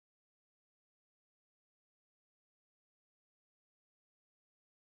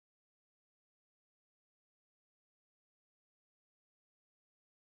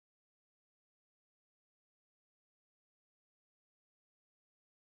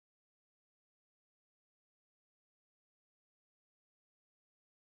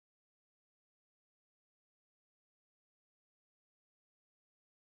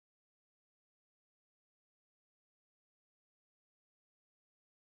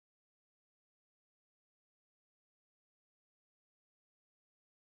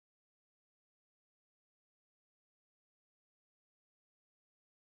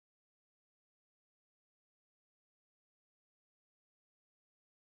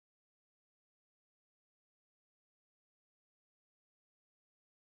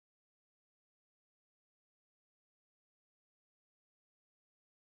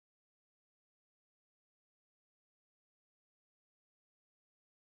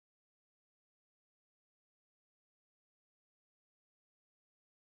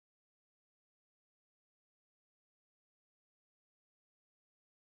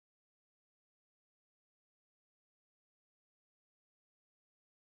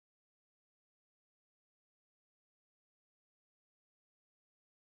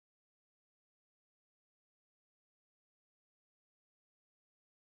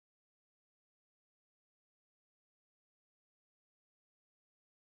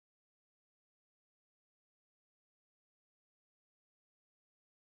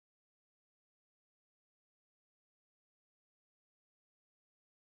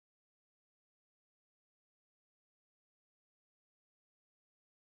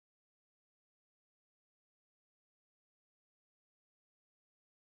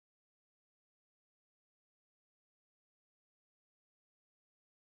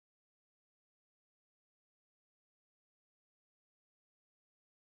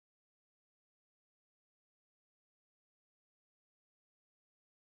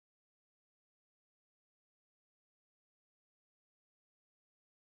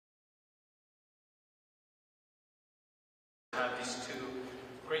Have these two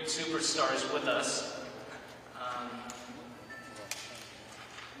great superstars with us.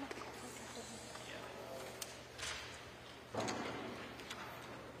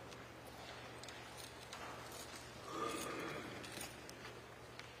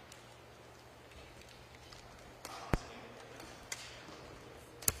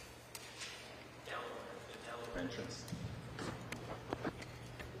 Entrance.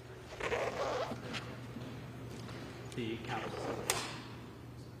 The capital.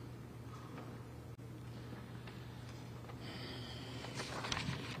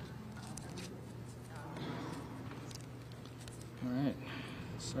 All right.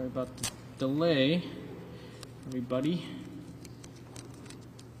 Sorry about the delay, everybody.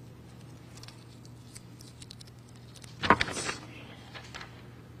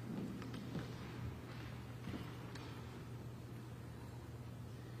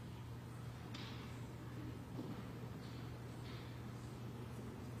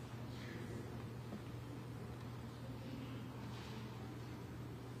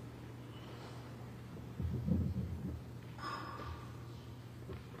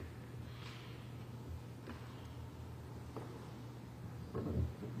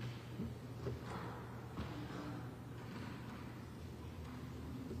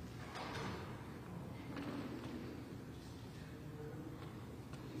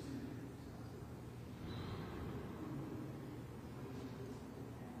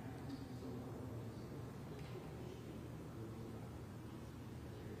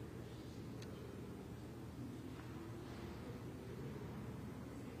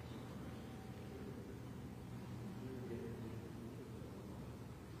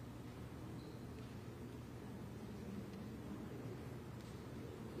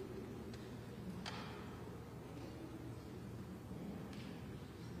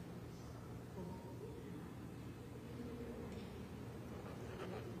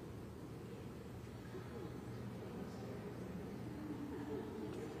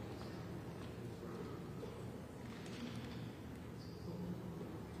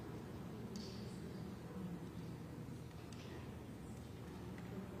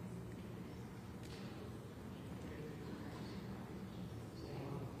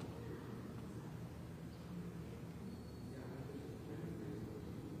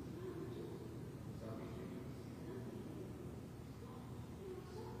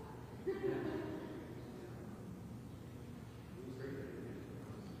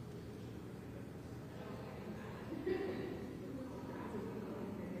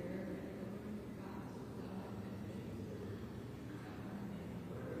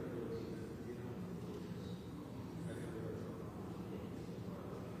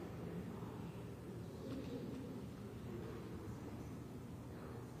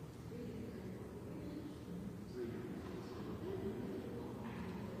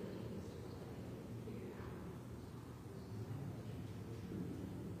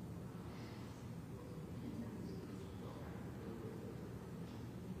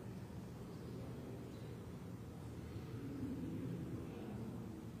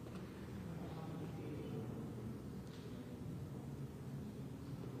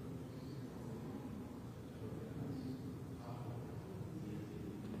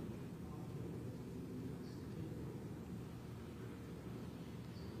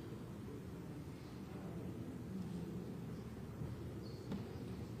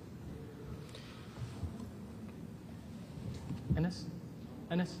 Enes?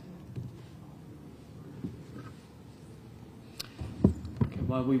 Enes? Okay,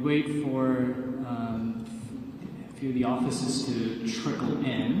 while we wait for a few of the offices to trickle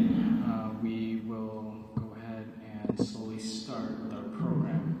in, we will go ahead and slowly start with our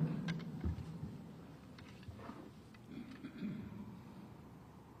program.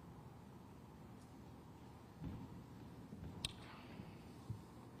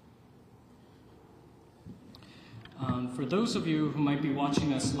 For those of you who might be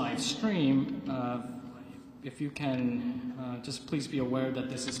watching us live stream, if you can just please be aware that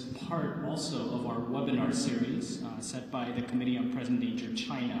this is part also of our webinar series set by the Committee on Present Danger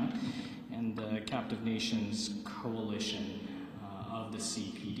China and the Captive Nations Coalition of the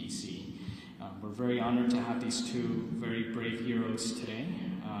CPDC. We're very honored to have these two very brave heroes today.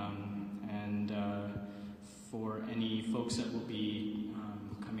 For any folks that will be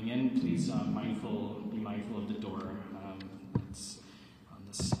coming in, please be mindful of the door. It's on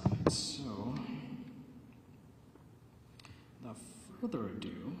the side. So, without further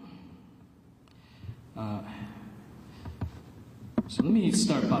ado, So let me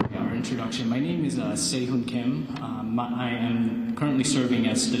start by our introduction. My name is Se-Hoon Kim. I am currently serving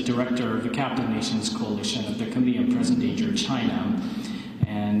as the director of the Captive Nations Coalition of the Committee on Present Danger China.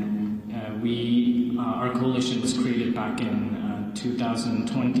 And our coalition was created back in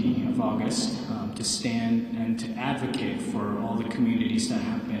 2020 of August to stand and to advocate for all the communities that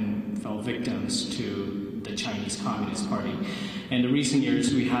have fell victims to the Chinese Communist Party. In the recent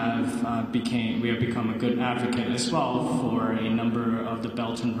years, we have become a good advocate as well for a number of the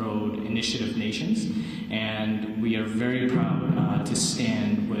Belt and Road Initiative nations, and we are very proud to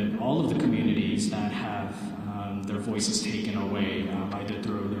stand with all of the communities that have their voices taken away, either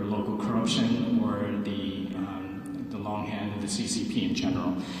through their local corruption or the long hand of the CCP in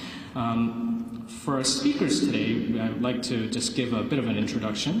general. For our speakers today, I'd like to just give a bit of an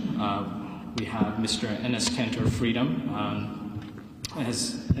introduction. We have Mr. Enes Kanter Freedom.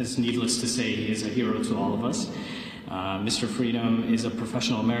 As needless to say, he is a hero to all of us. Mr. Freedom is a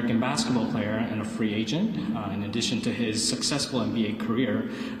professional American basketball player and a free agent. In addition to his successful NBA career,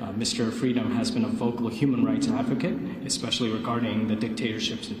 Mr. Freedom has been a vocal human rights advocate, especially regarding the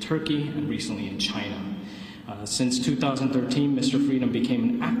dictatorships in Turkey and recently in China. Since 2013, Mr. Freedom became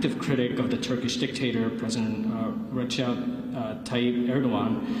an active critic of the Turkish dictator, President Recep Tayyip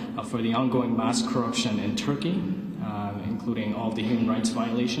Erdogan, for the ongoing mass corruption in Turkey, including all the human rights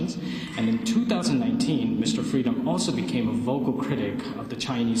violations. And in 2019, Mr. Freedom also became a vocal critic of the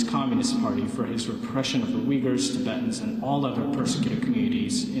Chinese Communist Party for his repression of the Uyghurs, Tibetans, and all other persecuted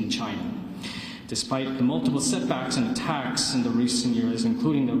communities in China. Despite the multiple setbacks and attacks in the recent years,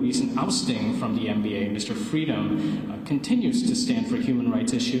 including the recent ousting from the NBA, Mr. Freedom continues to stand for human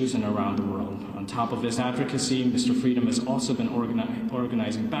rights issues and around the world. On top of his advocacy, Mr. Freedom has also been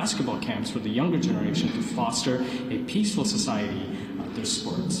organizing basketball camps for the younger generation to foster a peaceful society through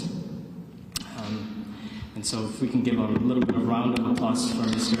sports. And so if we can give a little bit of round of applause for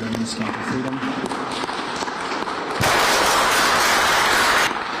Mr. Enes Kanter Freedom.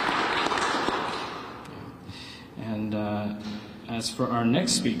 As for our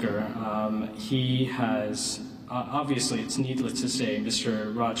next speaker, he has, obviously it's needless to say,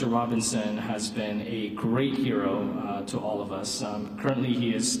 Mr. Roger Robinson has been a great hero to all of us. Currently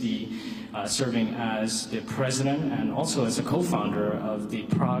he is serving as the president and also as a co-founder of the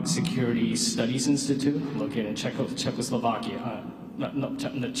Prague Security Studies Institute, located in Czechoslovakia.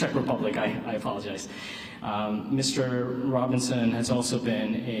 The Czech Republic, I apologize. Mr. Robinson has also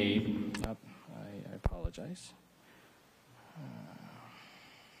been I apologize.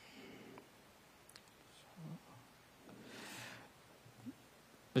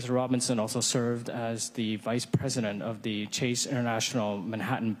 Mr. Robinson also served as the vice president of the Chase International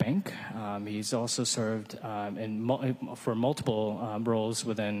Manhattan Bank. He's also served for multiple roles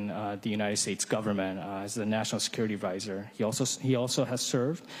within the United States government as the national security advisor. He also has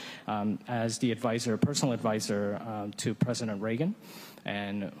served as the personal advisor to President Reagan.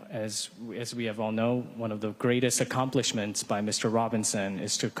 And as we have all know, one of the greatest accomplishments by Mr. Robinson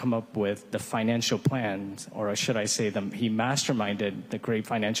is to come up with the financial plans, or should I say he masterminded the great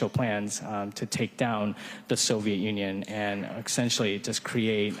financial plans to take down the Soviet Union and essentially just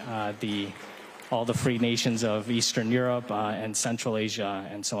create all the free nations of Eastern Europe and Central Asia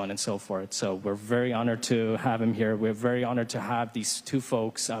and so on and so forth. So we're very honored to have him here. We're very honored to have these two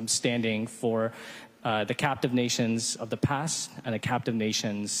folks standing for the captive nations of the past and the captive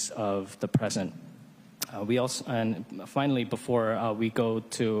nations of the present. And finally, before we go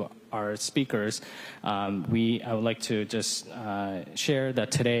to our speakers, I would like to just share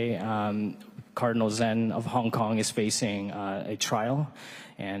that today Cardinal Zen of Hong Kong is facing a trial,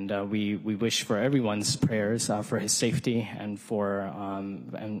 and we wish for everyone's prayers for his safety and for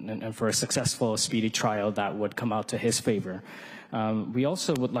a successful, speedy trial that would come out to his favor. We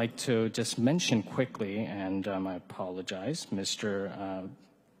also would like to just mention quickly, and I apologize,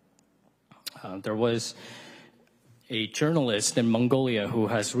 there was a journalist in Mongolia who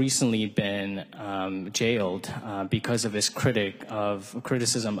has recently been jailed because of his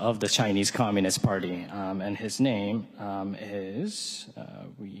criticism of the Chinese Communist Party, and his name is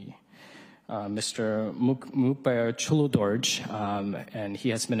Mr. Mukbayar Chuludorj, and he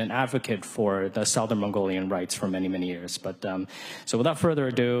has been an advocate for the Southern Mongolian rights for many, many years. But so without further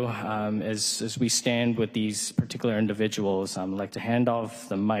ado, as we stand with these particular individuals, I'd like to hand off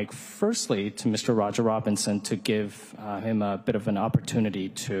the mic firstly to Mr. Roger Robinson to give him a bit of an opportunity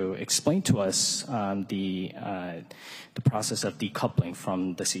to explain to us the process of decoupling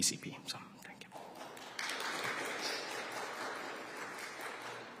from the CCP. So.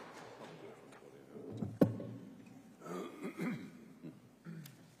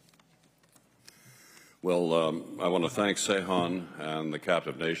 I want to thank Sehun and the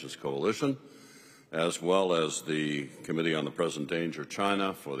Captive Nations Coalition, as well as the Committee on the Present Danger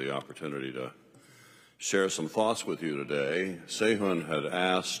China, for the opportunity to share some thoughts with you today. Sehun had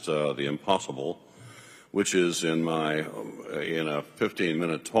asked the impossible, which is in a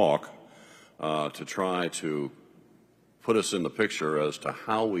 15-minute talk, to try to put us in the picture as to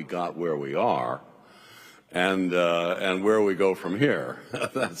how we got where we are and where we go from here.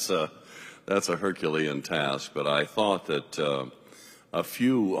 That's a Herculean task, but I thought that a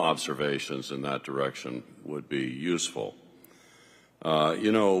few observations in that direction would be useful.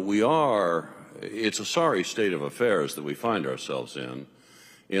 It's a sorry state of affairs that we find ourselves in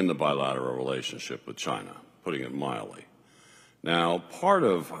the bilateral relationship with China, putting it mildly. Now, part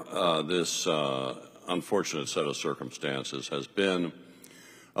of this unfortunate set of circumstances has been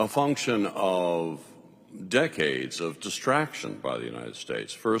a function of decades of distraction by the United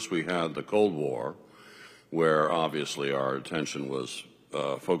States. First, we had the Cold War, where obviously our attention was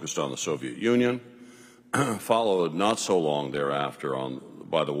focused on the Soviet Union, followed not so long thereafter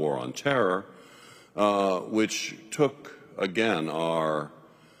by the War on Terror, which took, again, our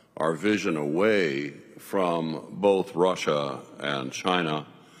vision away from both Russia and China,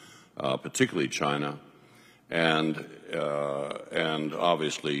 particularly China, and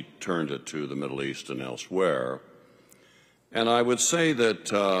obviously turned it to the Middle East and elsewhere. And I would say that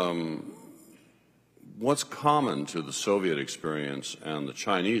what's common to the Soviet experience and the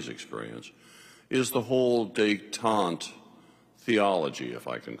Chinese experience is the whole détente theology, if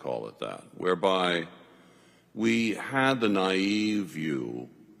I can call it that, whereby we had the naive view,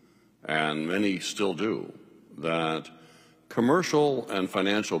 and many still do, that commercial and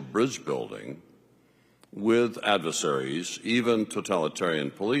financial bridge building with adversaries, even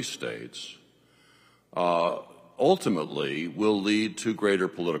totalitarian police states, ultimately will lead to greater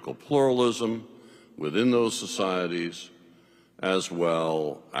political pluralism within those societies, as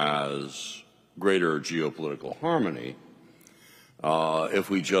well as greater geopolitical harmony if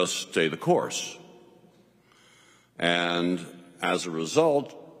we just stay the course. And as a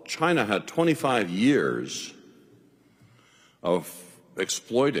result, China had 25 years of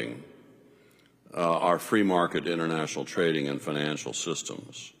exploiting our free market international trading and financial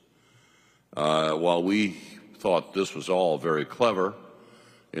systems. While we thought this was all very clever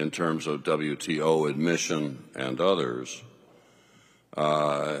in terms of WTO admission and others,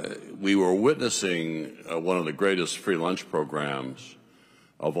 we were witnessing one of the greatest free lunch programs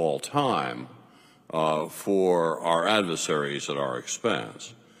of all time for our adversaries at our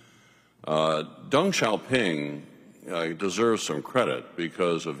expense. Deng Xiaoping deserves some credit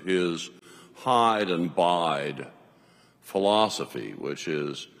because of his hide and bide philosophy, which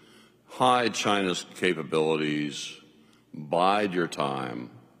is hide China's capabilities, bide your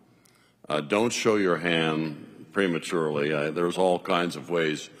time, don't show your hand prematurely. There's all kinds of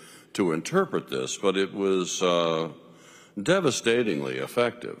ways to interpret this, but it was devastatingly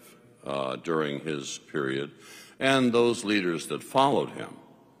effective during his period, and those leaders that followed him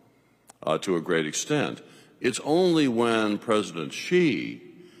to a great extent. It's only when President Xi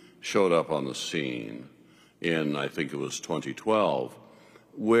showed up on the scene in, I think it was 2012,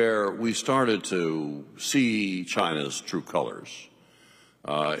 where we started to see China's true colors.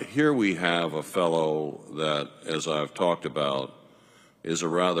 Here we have a fellow that, as I've talked about, is a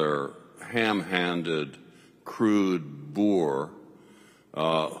rather ham-handed, crude boor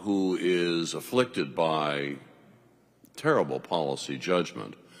who is afflicted by terrible policy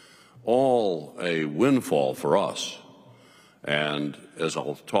judgment, all a windfall for us, and as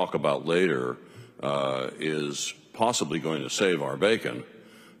I'll talk about later, is possibly going to save our bacon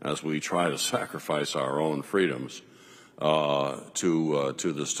as we try to sacrifice our own freedoms to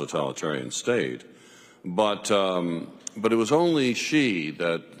this totalitarian state. But it was only Xi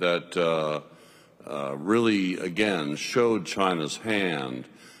that really, again, showed China's hand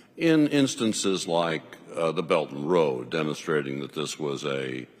in instances like the Belt and Road, demonstrating that this was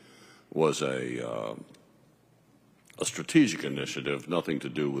a strategic initiative, nothing to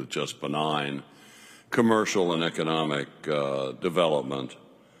do with just benign commercial and economic development.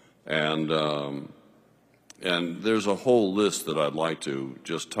 And there's a whole list that I'd like to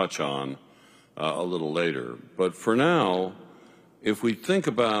just touch on a little later. But for now, if we think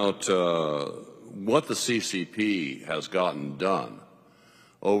about what the CCP has gotten done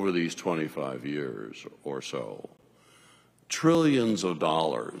over these 25 years or so, trillions of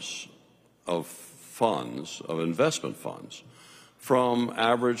dollars of funds, of investment funds, from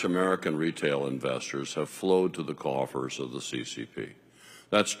average American retail investors have flowed to the coffers of the CCP.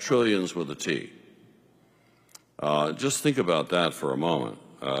 That's trillions with a T. Just think about that for a moment.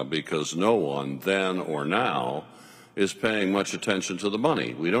 because no one then or now is paying much attention to the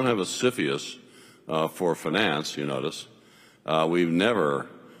money. We don't have a CFIUS for finance, you notice. We've never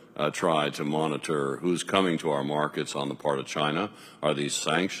tried to monitor who's coming to our markets on the part of China. Are these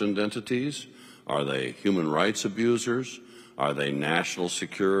sanctioned entities? Are they human rights abusers? Are they national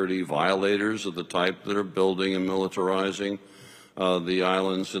security violators of the type that are building and militarizing the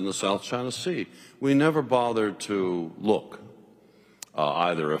islands in the South China Sea? We never bothered to look,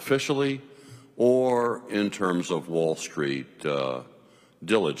 either officially or in terms of Wall Street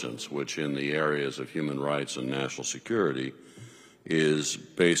diligence, which in the areas of human rights and national security is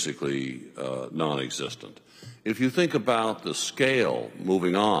basically non-existent. If you think about the scale,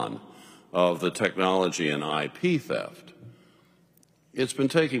 moving on, of the technology and IP theft, it's been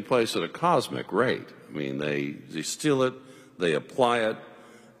taking place at a cosmic rate. I mean, they steal it, they apply it,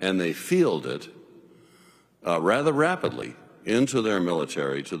 and they field it rather rapidly into their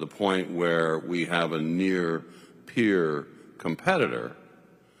military to the point where we have a near-peer competitor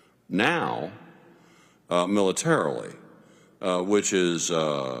now militarily, which is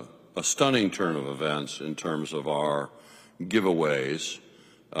a stunning turn of events in terms of our giveaways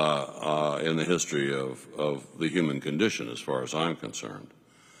in the history of the human condition, as far as I'm concerned.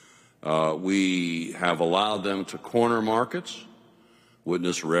 We have allowed them to corner markets,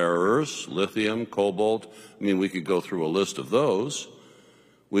 witness rare earths, lithium, cobalt. I mean, we could go through a list of those.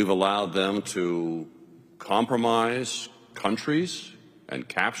 We've allowed them to compromise countries and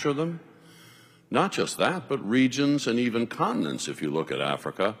capture them. Not just that, but regions and even continents, if you look at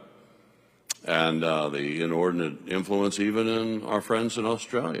Africa, and the inordinate influence even in our friends in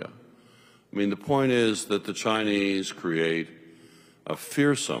Australia. I mean, the point is that the Chinese create a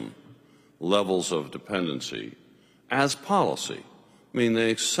fearsome levels of dependency as policy. I mean, they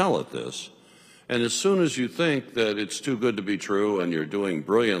excel at this. And as soon as you think that it's too good to be true and you're doing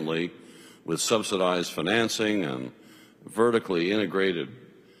brilliantly with subsidized financing and vertically integrated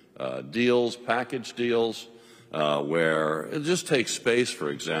deals, package deals, where it just takes space, for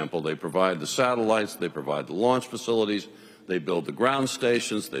example. They provide the satellites, they provide the launch facilities, they build the ground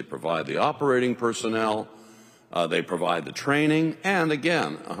stations, they provide the operating personnel, they provide the training, and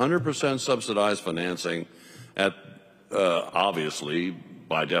again, 100% subsidized financing at, obviously,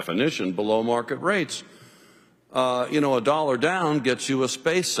 by definition, below market rates. You know, $1 down gets you a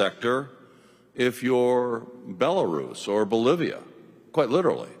space sector if you're Belarus or Bolivia, quite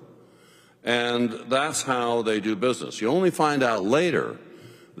literally. And that's how they do business. You only find out later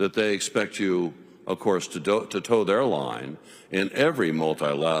that they expect you, of course, to toe their line in every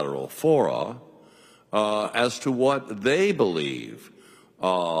multilateral fora as to what they believe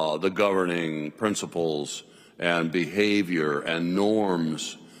the governing principles and behavior and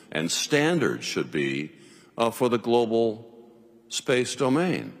norms and standards should be for the global space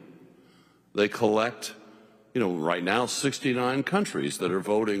domain. They collect, you know, right now 69 countries that are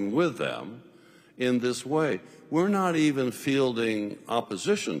voting with them in this way. We're not even fielding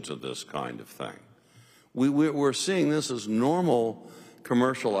opposition to this kind of thing. We're seeing this as normal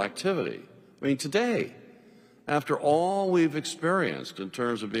commercial activity. I mean, today, after all we've experienced in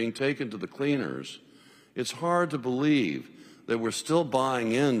terms of being taken to the cleaners, it's hard to believe that we're still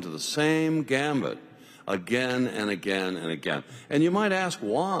buying into the same gambit again and again and again. And you might ask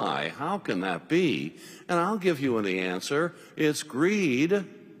why? How can that be? And I'll give you the answer. It's greed,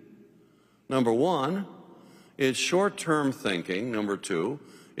 number one. It's short-term thinking, number two.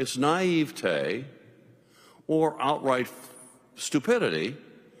 It's naivete or outright stupidity.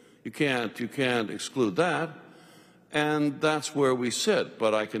 You can't exclude that. And that's where we sit.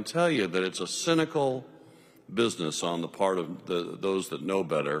 But I can tell you that it's a cynical business on the part of those that know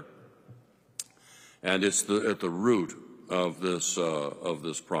better. And it's at the root of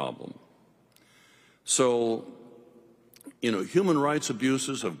this problem. So, you know, human rights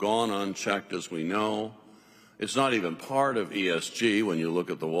abuses have gone unchecked, as we know. It's not even part of ESG when you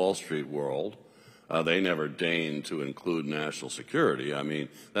look at the Wall Street world. They never deign to include national security. I mean,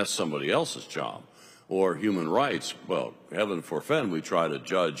 that's somebody else's job. Or human rights, well, heaven forfend, we try to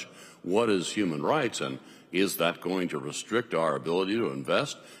judge what is human rights, and is that going to restrict our ability to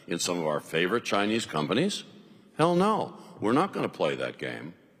invest in some of our favorite Chinese companies? Hell no. We're not going to play that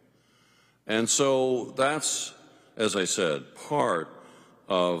game. And so that's, as I said, part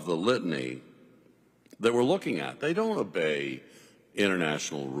of the litany that we're looking at. They don't obey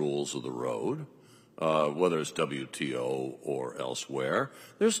international rules of the road, whether it's WTO or elsewhere.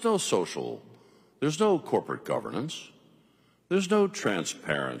 There's no corporate governance. There's no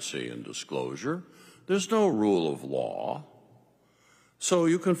transparency and disclosure. There's no rule of law. So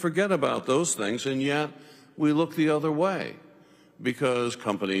you can forget about those things, and yet we look the other way because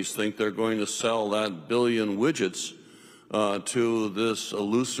companies think they're going to sell that billion widgets to this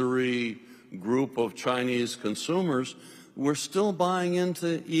illusory group of Chinese consumers. We're still buying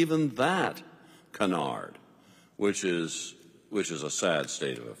into even that canard, which is a sad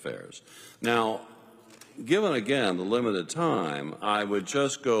state of affairs. Now, given again the limited time, I would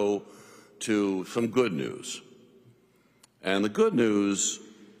just go to some good news. And the good news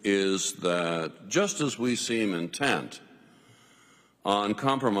is that just as we seem intent on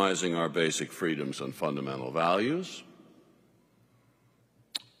compromising our basic freedoms and fundamental values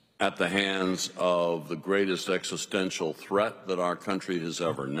at the hands of the greatest existential threat that our country has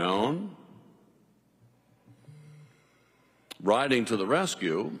ever known, riding to the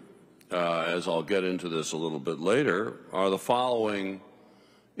rescue, as I'll get into this a little bit later, are the following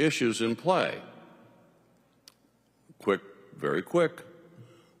issues in play. Quick, very quick.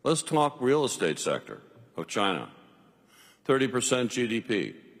 Let's talk real estate sector of China. 30%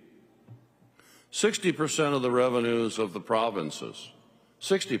 GDP. 60% of the revenues of the provinces.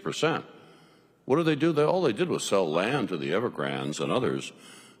 60%. What did they do? All they did was sell land to the Evergrandes and others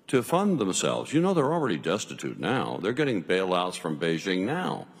to fund themselves. You know, they're already destitute now. They're getting bailouts from Beijing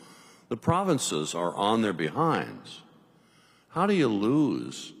now. The provinces are on their behinds. How do you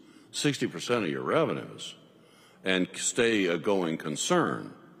lose 60% of your revenues and stay a going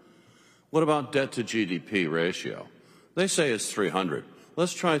concern? What about debt to GDP ratio? They say it's 300.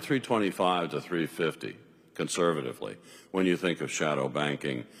 Let's try 325 to 350, conservatively, when you think of shadow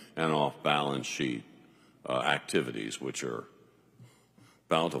banking and off-balance sheet activities, which are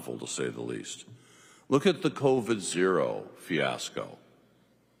bountiful to say the least. Look at the COVID-0 fiasco.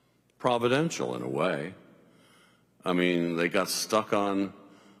 Providential in a way. I mean, they got stuck on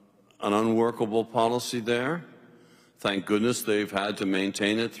an unworkable policy there. Thank goodness they've had to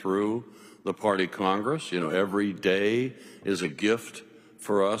maintain it through the party Congress. You know, every day is a gift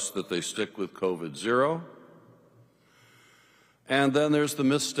for us that they stick with COVID-0. And then there's the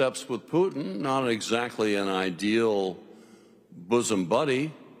missteps with Putin, not exactly an ideal bosom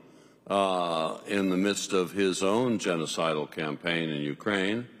buddy in the midst of his own genocidal campaign in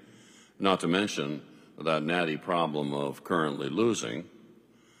Ukraine, not to mention that natty problem of currently losing.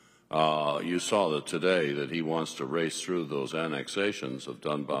 You saw that today that he wants to race through those annexations of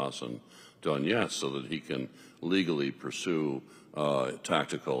Donbass and Donetsk so that he can legally pursue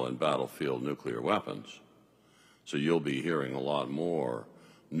tactical and battlefield nuclear weapons. So you'll be hearing a lot more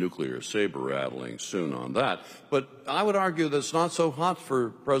nuclear saber rattling soon on that. But I would argue that it's not so hot for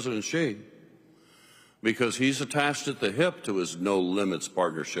President Xi because he's attached at the hip to his no-limits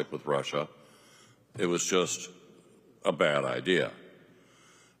partnership with Russia. It was just a bad idea.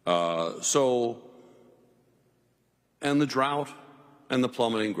 And the drought and the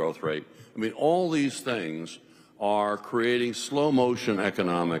plummeting growth rate. I mean, all these things are creating slow-motion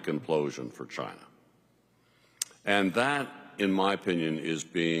economic implosion for China. And that, in my opinion, is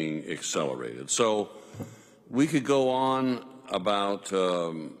being accelerated. So we could go on about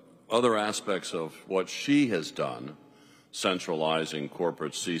other aspects of what she has done, centralizing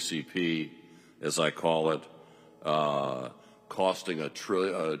corporate CCP, as I call it, costing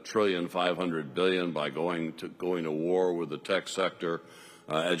 $1.5 trillion by going to war with the tech sector,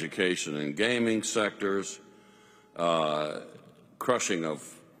 education and gaming sectors, crushing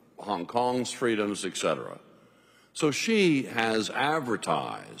of Hong Kong's freedoms, etc. So she has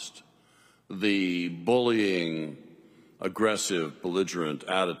advertised the bullying, aggressive, belligerent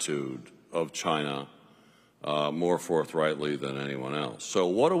attitude of China more forthrightly than anyone else. So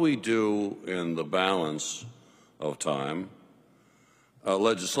what do we do in the balance of time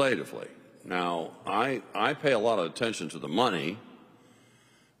legislatively? Now, I pay a lot of attention to the money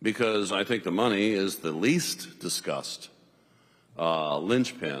because I think the money is the least discussed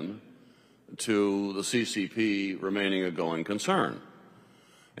linchpin to the CCP remaining a going concern.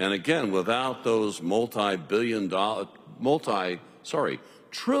 And again, without those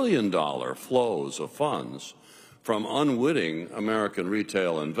trillion-dollar flows of funds from unwitting American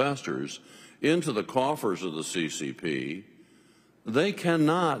retail investors into the coffers of the CCP, they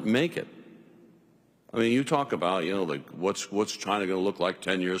cannot make it. I mean, you talk about, you know, like what's China going to look like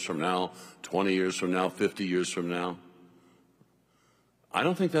 10 years from now, 20 years from now, 50 years from now? I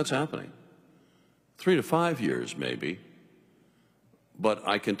don't think that's happening. 3 to 5 years, maybe. But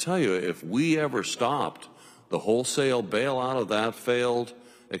I can tell you, if we ever stopped the wholesale bailout of that failed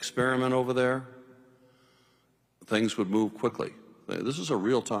experiment over there, things would move quickly. This is a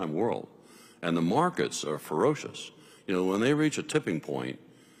real-time world, and the markets are ferocious. You know, when they reach a tipping point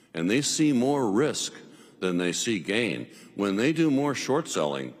and they see more risk than they see gain, when they do more short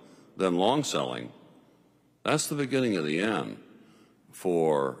selling than long selling, that's the beginning of the end.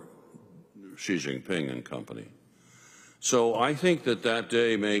 for Xi Jinping and company. So I think that that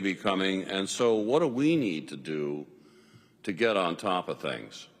day may be coming, and so what do we need to do to get on top of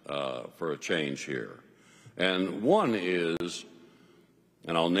things for a change here? And one is,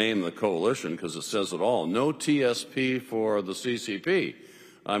 and I'll name the coalition because it says it all, no TSP for the CCP.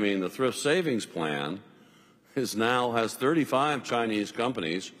 I mean, the Thrift Savings Plan now has 35 Chinese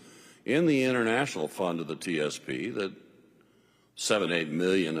companies in the international fund of the TSP that 7-8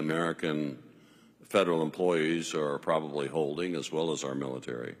 million American federal employees are probably holding, as well as our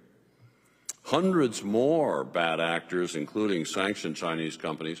military. Hundreds more bad actors, including sanctioned Chinese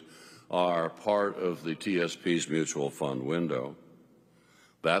companies, are part of the TSP's mutual fund window.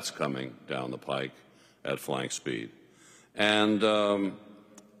 That's coming down the pike at flank speed. And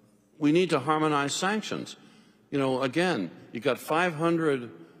we need to harmonize sanctions. You know, again, you've got 500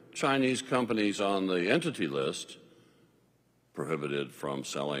 Chinese companies on the entity list prohibited from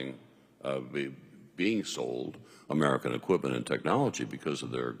selling, being sold American equipment and technology because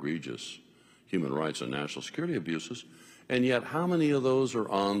of their egregious human rights and national security abuses. And yet, how many of those are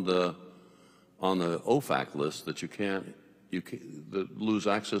on the OFAC list that that lose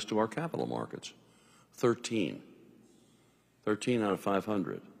access to our capital markets? 13. 13 out of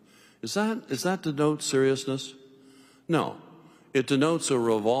 500. Does that denote seriousness? No. It denotes a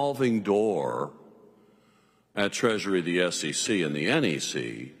revolving door at Treasury, the SEC, and the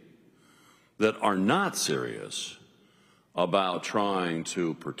NEC that are not serious about trying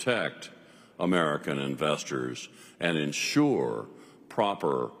to protect American investors and ensure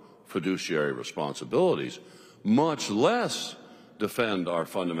proper fiduciary responsibilities, much less defend our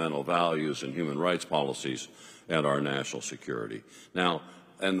fundamental values and human rights policies and our national security. Now,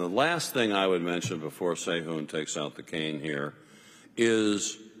 and the last thing I would mention before Sehun takes out the cane here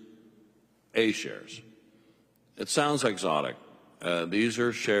is A-shares. It sounds exotic. These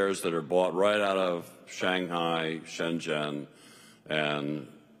are shares that are bought right out of Shanghai, Shenzhen,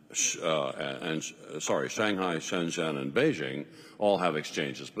 Shanghai, Shenzhen, and Beijing all have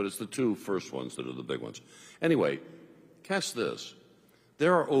exchanges, but it's the two first ones that are the big ones. Anyway, catch this.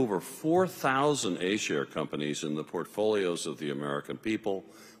 There are over 4,000 A-share companies in the portfolios of the American people.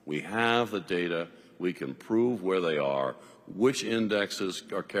 We have the data. We can prove where they are, which indexes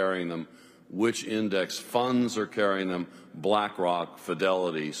are carrying them, which index funds are carrying them, BlackRock,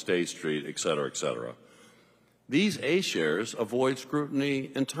 Fidelity, State Street, et cetera, et cetera. These A-shares avoid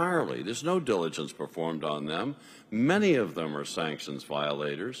scrutiny entirely. There's no diligence performed on them. Many of them are sanctions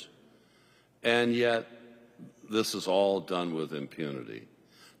violators, and yet this is all done with impunity.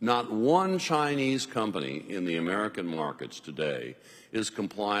 Not one Chinese company in the American markets today is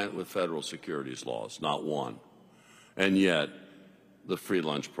compliant with federal securities laws, not one. And yet the free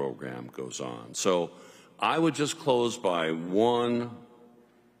lunch program goes on. So I would just close by one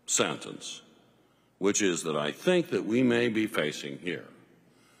sentence, which is that I think that we may be facing here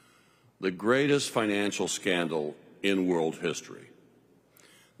the greatest financial scandal in world history.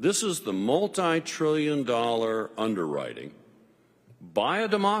 This is the multi-trillion-dollar underwriting by a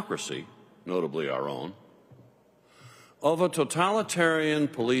democracy, notably our own, of a totalitarian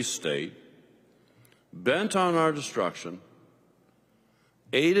police state bent on our destruction,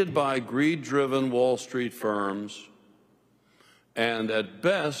 aided by greed-driven Wall Street firms, and at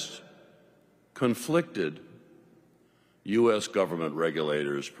best conflicted U.S. government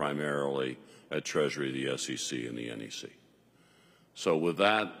regulators, primarily at Treasury, the SEC, and the NEC. So with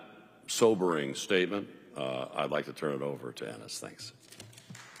that sobering statement, I'd like to turn it over to Enes. Thanks.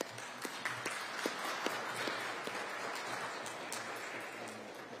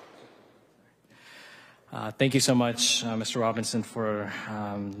 Thank you so much, Mr. Robinson, for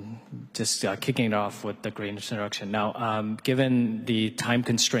just kicking it off with the great introduction. Now, given the time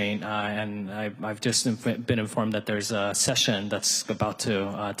constraint, and I've just been informed that there's a session that's about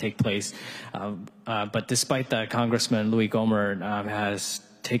to take place, but despite that, Congressman Louis Gohmert has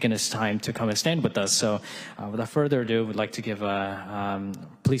taken his time to come and stand with us. So without further ado, we'd like to give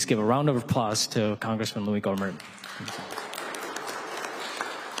please give a round of applause to Congressman Louis Gohmert.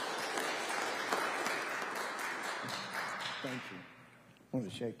 I want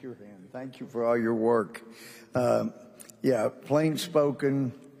to shake your hand. Thank you for all your work. Yeah, plain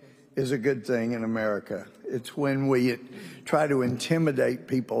spoken is a good thing in America. It's when we try to intimidate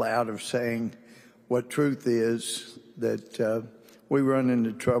people out of saying what truth is that we run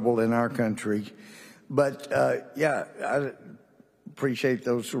into trouble in our country. But yeah, I appreciate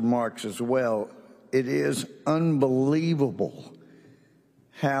those remarks as well. It is unbelievable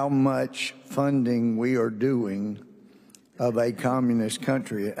how much funding we are doing of a communist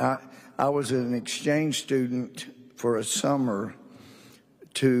country. I was an exchange student for a summer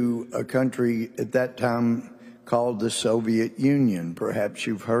to a country at that time called the Soviet Union. Perhaps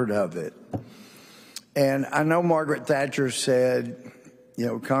you've heard of it. And I know Margaret Thatcher said, you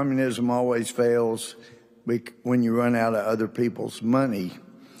know, communism always fails when you run out of other people's money.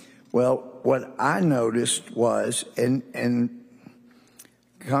 Well, what I noticed was, and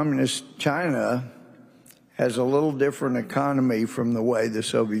communist China has a little different economy from the way the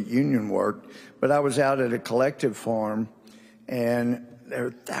Soviet Union worked, but I was out at a collective farm, and there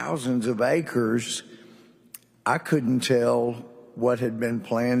are thousands of acres. I couldn't tell what had been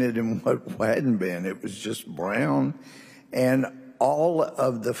planted and what hadn't been. It was just brown. And all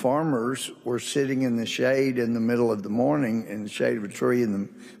of the farmers were sitting in the shade in the middle of the morning, in the shade of a tree in the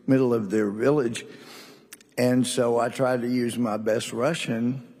middle of their village. And so I tried to use my best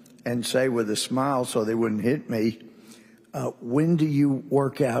Russian and say with a smile so they wouldn't hit me, when do you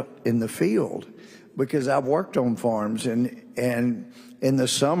work out in the field? Because I've worked on farms, and in the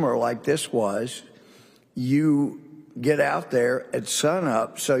summer like this was, you get out there at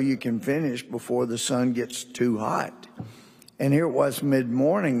sunup so you can finish before the sun gets too hot. And here it was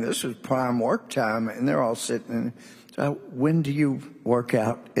mid-morning. This was prime work time, and they're all sitting. So when do you work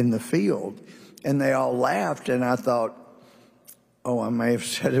out in the field? And they all laughed, and I thought, oh, I may have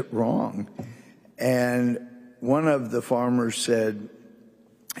said it wrong. And one of the farmers said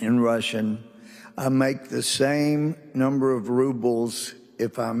in Russian, I make the same number of rubles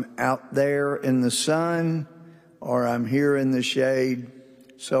if I'm out there in the sun or I'm here in the shade,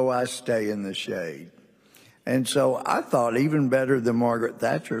 so I stay in the shade. And so I thought even better than Margaret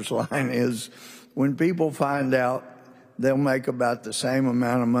Thatcher's line is, when people find out they'll make about the same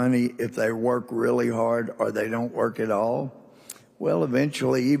amount of money if they work really hard or they don't work at all, well,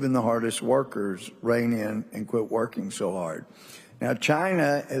 eventually even the hardest workers rein in and quit working so hard. Now,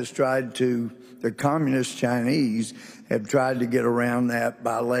 China has tried to, the communist Chinese have tried to get around that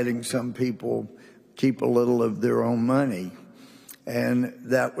by letting some people keep a little of their own money. And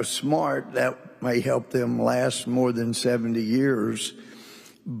that was smart. That may help them last more than 70 years.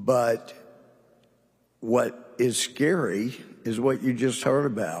 But what is scary is what you just heard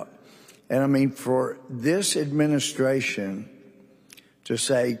about. And I mean, for this administration to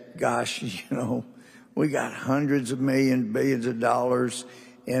say, gosh, you know, we got hundreds of millions, billions of dollars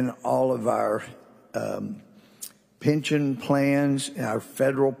in all of our pension plans, our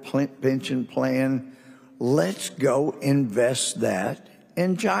federal pension plan. Let's go invest that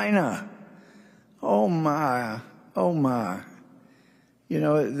in China. Oh my, oh my. You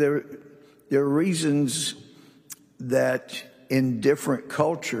know, there are reasons that in different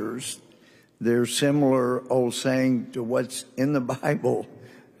cultures, there's similar old saying to what's in the Bible.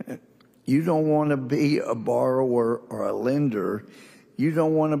 You don't want to be a borrower or a lender. You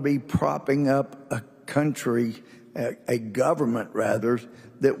don't want to be propping up a country, a government rather,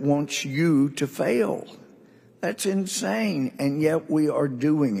 that wants you to fail. That's insane, and yet we are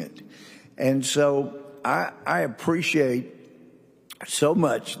doing it. And so I appreciate so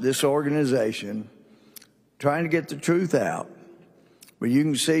much this organization trying to get the truth out. But you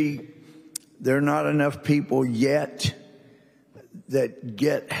can see there are not enough people yet that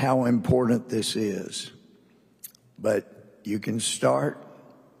get how important this is. But you can start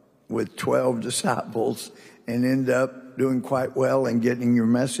with 12 disciples and end up doing quite well and getting your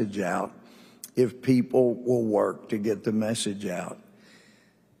message out if people will work to get the message out.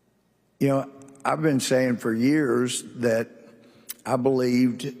 You know, I've been saying for years that I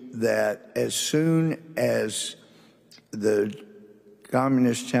believed that as soon as the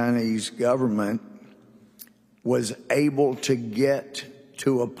communist Chinese government was able to get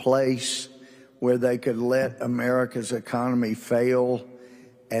to a place where they could let America's economy fail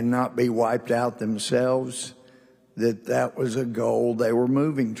and not be wiped out themselves, that was a goal they were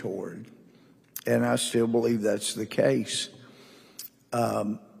moving toward. And I still believe that's the case.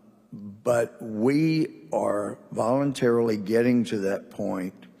 But we are voluntarily getting to that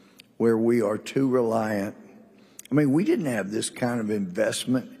point where we are too reliant. I mean, we didn't have this kind of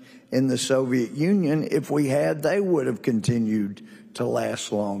investment in the Soviet Union. If we had, they would have continued to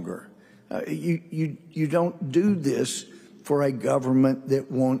last longer. You don't do this for a government that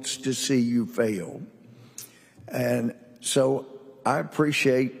wants to see you fail. And so I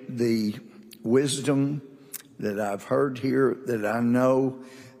appreciate the wisdom that I've heard here, that I know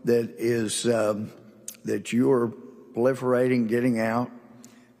that is that you're proliferating, getting out,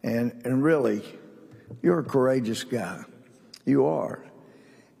 and really, you're a courageous guy. You are.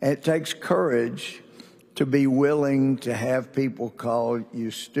 And it takes courage to be willing to have people call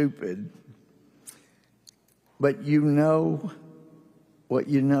you stupid, but you know what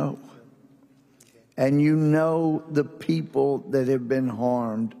you know. and you know the people that have been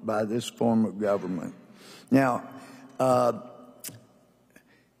harmed by this form of government. Now,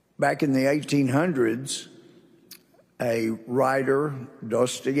 back in the 1800s, a writer,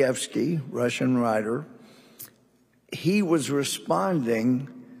 Dostoevsky, Russian writer, he was responding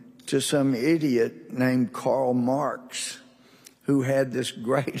to some idiot named Karl Marx, who had this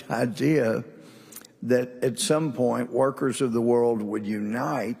great idea that at some point workers of the world would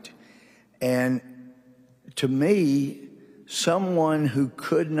unite. And to me, someone who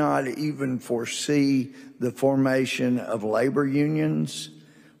could not even foresee the formation of labor unions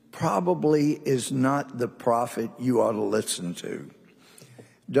probably is not the prophet you ought to listen to.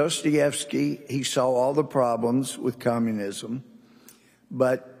 Dostoevsky, he saw all the problems with communism,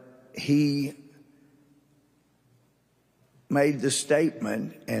 but he made the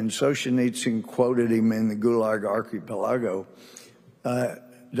statement, and Solzhenitsyn quoted him in the Gulag Archipelago.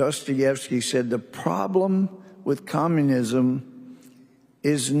 Dostoevsky said, the problem with communism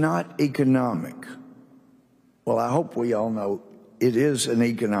is not economic. Well, I hope we all know it is an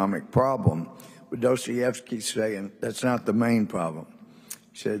economic problem. But Dostoevsky's saying that's not the main problem.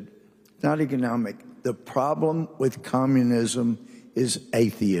 He said, not economic. The problem with communism is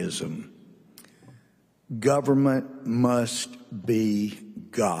atheism. Government must be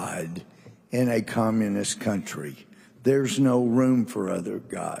God in a communist country. There's no room for other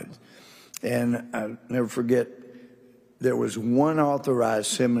gods. And I'll never forget, there was one authorized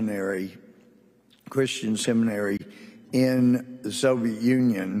seminary, Christian seminary, in the Soviet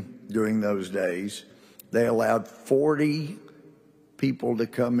Union during those days. They allowed 40 people to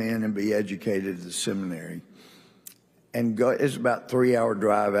come in and be educated at the seminary. And it's about a 3-hour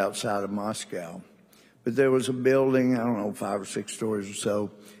drive outside of Moscow. But there was a building, I don't know, 5 or 6 stories or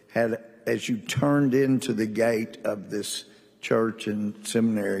so, had, as you turned into the gate of this church and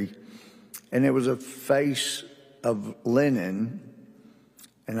seminary, and there was a face of Lenin,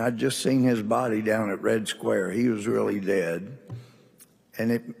 and I'd just seen his body down at Red Square. He was really dead.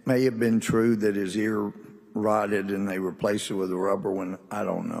 And it may have been true that his ear rotted and they replaced it with a rubber one. I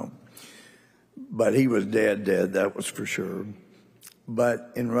don't know. But he was dead, that was for sure.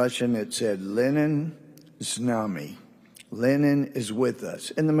 But in Russian it said, Lenin is nami. Lenin is with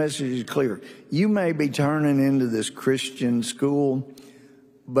us. And the message is clear. You may be turning into this Christian school,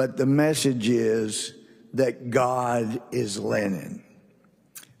 but the message is that God is Lenin.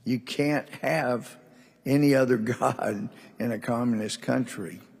 You can't have any other God in a communist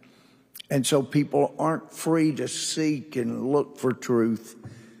country. And so people aren't free to seek and look for truth.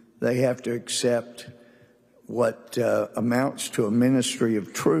 They have to accept what amounts to a ministry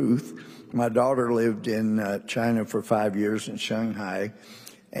of truth. My daughter lived in China for 5 years in Shanghai.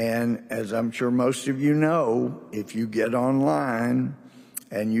 And as I'm sure most of you know, if you get online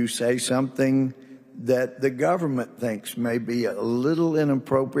and you say something that the government thinks may be a little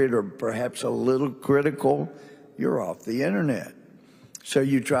inappropriate or perhaps a little critical, you're off the internet. So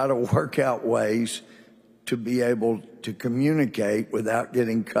you try to work out ways to be able to communicate without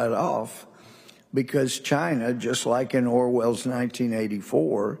getting cut off, because China, just like in Orwell's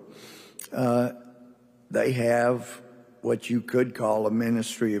 1984, they have what you could call a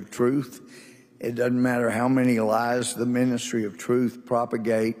ministry of truth. It doesn't matter how many lies the ministry of truth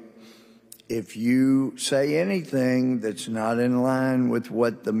propagate. If you say anything that's not in line with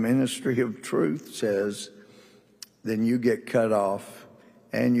what the ministry of truth says, then you get cut off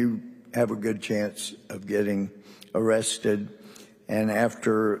and you have a good chance of getting arrested. And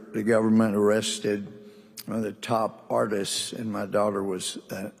after the government arrested one of the top artists, and my daughter was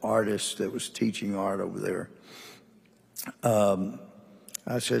an artist that was teaching art over there,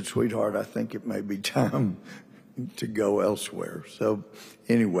 I said, sweetheart, I think it may be time to go elsewhere. So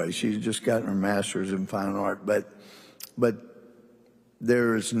anyway, she's just gotten her master's in fine art, but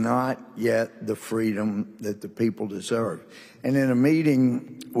there is not yet the freedom that the people deserve. And in a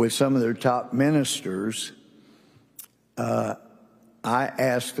meeting with some of their top ministers, I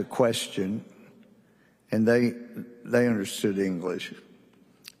asked a question, and they understood English,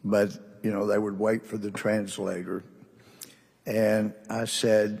 but you know, they would wait for the translator. And I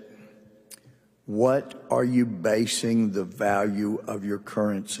said, what are you basing the value of your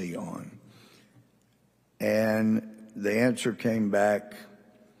currency on? And the answer came back,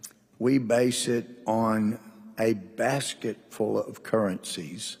 we base it on a basket full of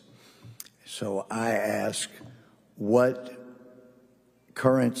currencies. So I asked, what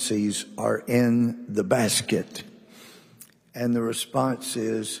currencies are in the basket? And the response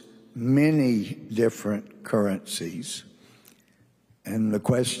is many different currencies. And the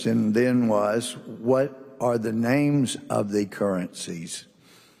question then was, what are the names of the currencies?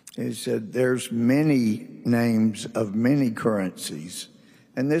 He said, there's many names of many currencies.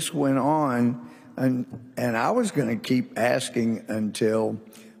 And this went on, and I was going to keep asking until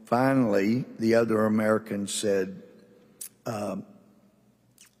finally the other Americans said, I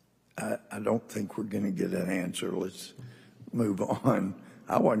don't think we're going to get an answer. Let's move on.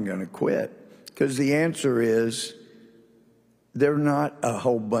 I wasn't going to quit, because the answer is they're not a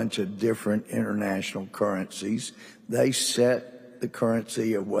whole bunch of different international currencies. They set the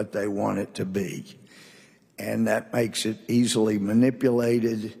currency of what they want it to be, and that makes it easily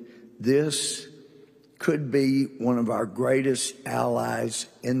manipulated. This could be one of our greatest allies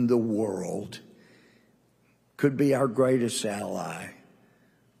in the world, could be our greatest ally,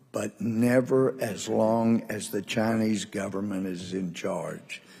 but never as long as the Chinese government is in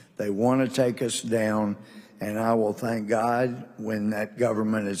charge. They want to take us down, and I will thank God when that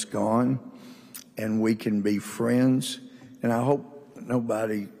government is gone and we can be friends. And I hope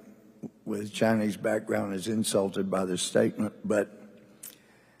nobody with Chinese background is insulted by this statement, but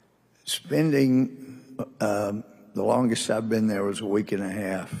spending the longest I've been there was a week and a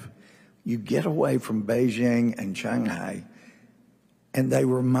half. You get away from Beijing and Shanghai, and they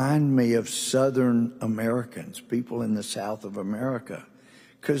remind me of Southern Americans, people in the South of America,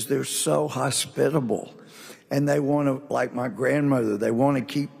 because they're so hospitable. And they want to, like my grandmother, they want to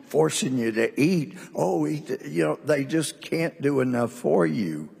keep forcing you to eat. Oh, eat, you know, they just can't do enough for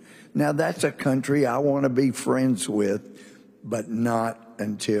you. Now, that's a country I want to be friends with, but not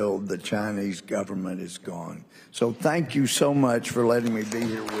until the Chinese government is gone. So thank you so much for letting me be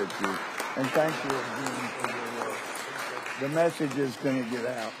here with you. And thank you again for your work. The message is going to get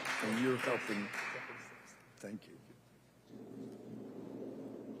out, and you're helping. Thank you.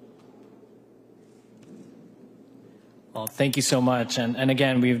 Well, thank you so much. And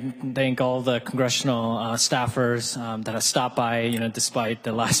again, we thank all the congressional staffers that have stopped by, despite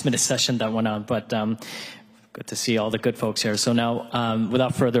the last-minute session that went on. But good to see all the good folks here. So now,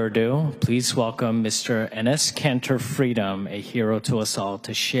 without further ado, please welcome Mr. Enes Kanter Freedom, a hero to us all,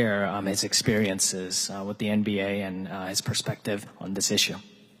 to share his experiences with the NBA and his perspective on this issue.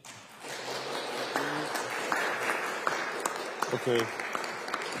 Okay,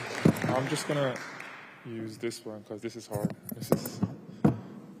 I'm just gonna use this one because this is hard. This is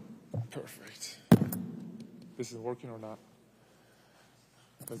perfect. This is working or not?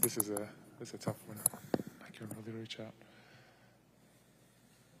 Because this is a tough one. I can't really reach out.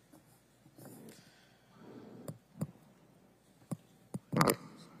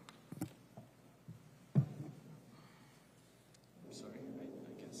 Sorry, I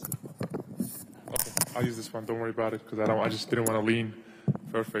guess. Okay, I'll use this one. Don't worry about it because I just didn't want to lean.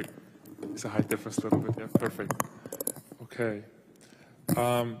 Perfect. It's a height difference a little bit. Yeah, perfect. Okay.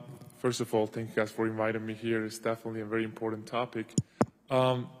 First of all, thank you guys for inviting me here. It's definitely a very important topic.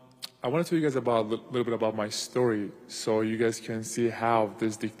 I want to tell you guys about a little bit about my story so you guys can see how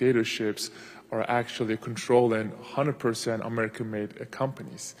these dictatorships are actually controlling 100% American-made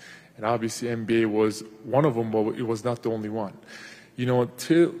companies. And obviously NBA was one of them, but it was not the only one.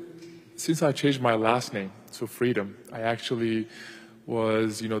 Since I changed my last name to Freedom, I actually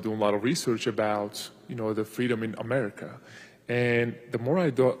was, doing a lot of research about, the freedom in America. And the more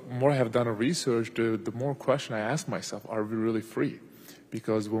I have done a research, the more question I ask myself, are we really free?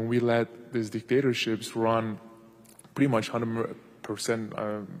 Because when we let these dictatorships run pretty much 100%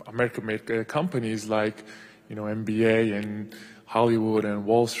 American-made companies like, NBA and Hollywood and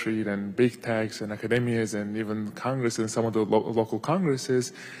Wall Street and big techs and academias and even Congress and some of the local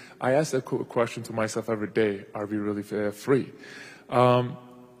congresses, I ask that question to myself every day, are we really free? How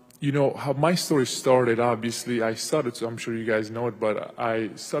my story started, obviously, I'm sure you guys know it, but I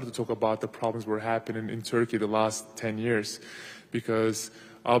started to talk about the problems were happening in Turkey the last 10 years, because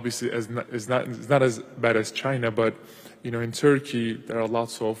obviously it's not as bad as China, but, in Turkey, there are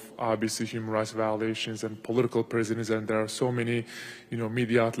lots of, obviously, human rights violations and political prisoners, and there are so many,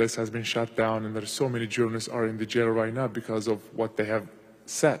 media outlets has been shut down, and there's so many journalists are in the jail right now because of what they have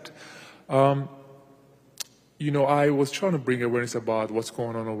said. I was trying to bring awareness about what's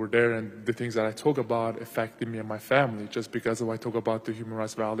going on over there, and the things that I talk about affected me and my family, just because of I talk about the human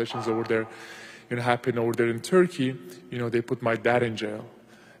rights violations over there. Happened over there in Turkey. They put my dad in jail,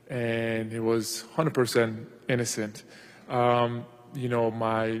 and he was 100% innocent.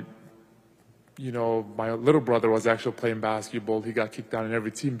 My little brother was actually playing basketball. He got kicked out in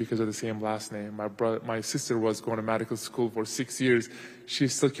every team because of the same last name. My sister was going to medical school for 6 years. She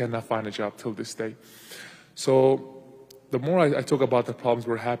still cannot find a job till this day. So the more I talk about the problems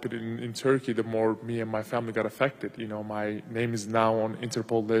were happening in Turkey, the more me and my family got affected. My name is now on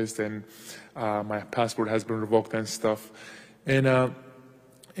Interpol list, and my passport has been revoked and stuff. And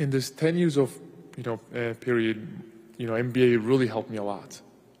in this 10 years of, period, NBA really helped me a lot.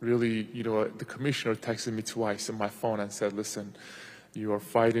 Really, the commissioner texted me twice on my phone and said, listen, you are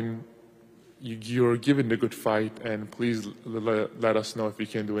fighting, you're giving a good fight, and please let us know if we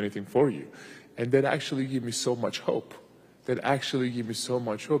can do anything for you. And that actually gave me so much hope.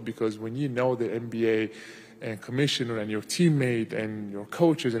 Because when you know the NBA and commissioner and your teammate and your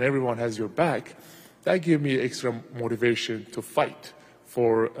coaches and everyone has your back, that gave me extra motivation to fight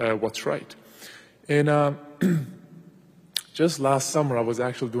for what's right. And just last summer, I was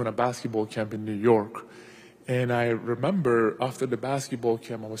actually doing a basketball camp in New York. And I remember after the basketball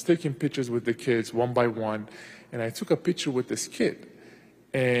camp, I was taking pictures with the kids one by one. And I took a picture with this kid.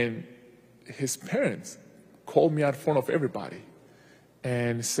 And his parents called me out in front of everybody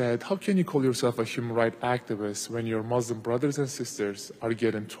and said, how can you call yourself a human rights activist when your Muslim brothers and sisters are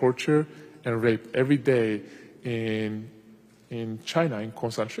getting tortured and raped every day in China in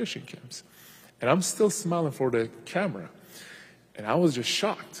concentration camps? And I'm still smiling for the camera. And I was just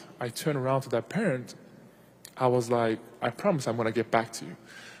shocked. I turned around to that parent. I was like, I promise I'm going to get back to you.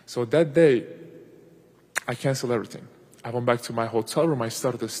 So that day, I canceled everything. I went back to my hotel room. I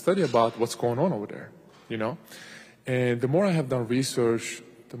started to study about what's going on over there, And the more I have done research,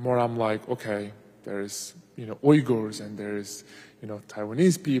 the more I'm like, okay, there's, Uyghurs, and there's,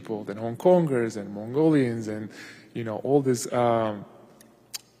 Taiwanese people, then Hong Kongers and Mongolians, and, all this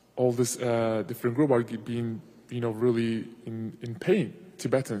different group are being, really in pain,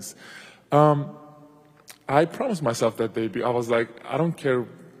 Tibetans. I promised myself that I was like, I don't care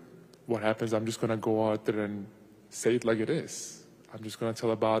what happens. I'm just going to go out there and say it like it is. I'm just going to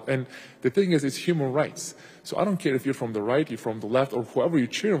tell about, and the thing is, it's human rights. So I don't care if you're from the right, you're from the left, or whoever you're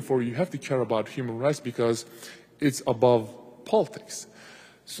cheering for, you have to care about human rights because it's above politics.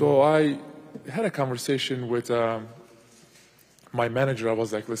 So I had a conversation with my manager. I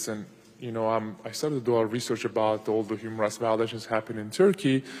was like, listen, I started to do a research about all the human rights violations happening in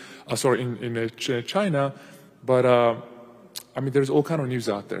Turkey, in China, but there's all kind of news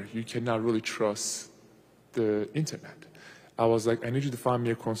out there. You cannot really trust the internet. I was like, I need you to find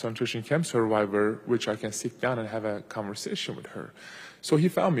me a concentration camp survivor, which I can sit down and have a conversation with her. So he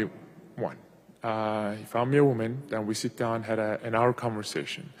found me one. He found me a woman, and we sit down, had an hour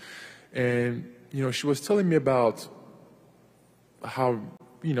conversation. And, she was telling me about how,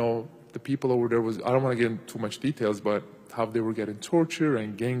 the people over there I don't want to get into too much details, but how they were getting torture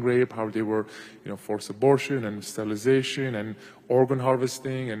and gang rape, how they were, forced abortion and sterilization and organ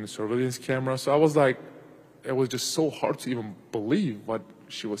harvesting and surveillance cameras. So I was like, it was just so hard to even believe what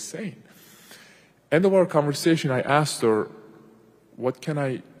she was saying. End of our conversation, I asked her, what can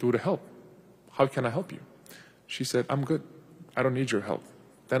I do to help? How can I help you? She said, I'm good. I don't need your help.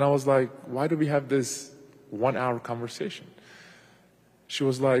 Then I was like, why do we have this 1 hour conversation? She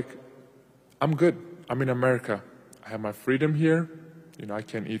was like, I'm good. I'm in America. I have my freedom here. I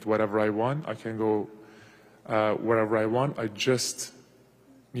can eat whatever I want. I can go wherever I want. I just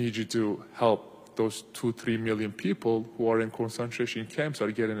need you to help those 2-3 million people who are in concentration camps are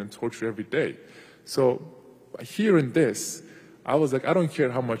getting in torture every day. So hearing this, I was like, I don't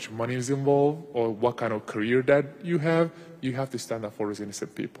care how much money is involved or what kind of career that you have to stand up for those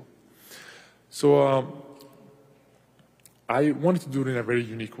innocent people. So I wanted to do it in a very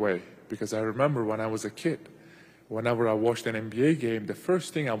unique way because I remember when I was a kid, whenever I watched an NBA game, the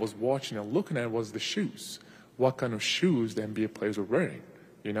first thing I was watching and looking at was the shoes. What kind of shoes the NBA players were wearing,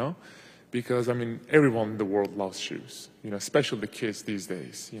 Because, everyone in the world loves shoes, especially the kids these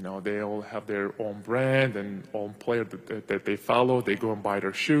days. They all have their own brand and own player that they follow. They go and buy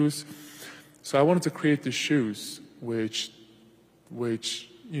their shoes. So I wanted to create these shoes, which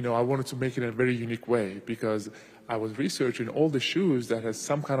I wanted to make it in a very unique way because I was researching all the shoes that has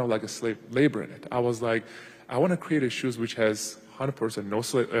some kind of like a slave labor in it. I was like, I want to create a shoes which has 100% no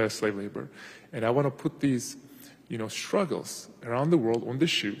slave labor. And I want to put these, struggles around the world on the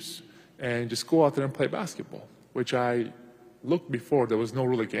shoes and just go out there and play basketball, which I looked before. There was no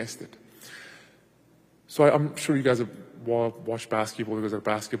rule against it. So I'm sure you guys have watched basketball because you're a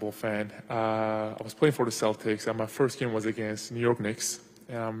basketball fan. I was playing for the Celtics, and my first game was against New York Knicks.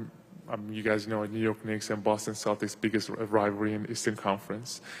 You guys know New York Knicks and Boston Celtics' biggest rivalry in Eastern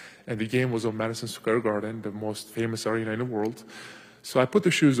Conference. And the game was on Madison Square Garden, the most famous arena in the world. So I put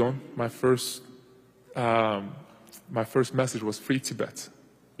the shoes on. My first message was Free Tibet.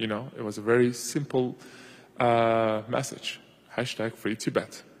 It was a very simple message, #Free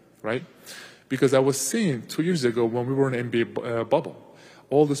Tibet, right? Because I was seeing 2 years ago when we were in the NBA bubble,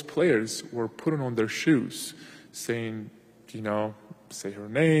 all these players were putting on their shoes saying, say her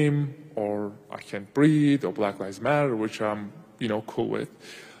name, or I can't breathe, or Black Lives Matter, which I'm cool with.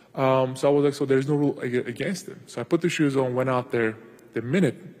 So I was like, so there's no rule against it. So I put the shoes on, went out there the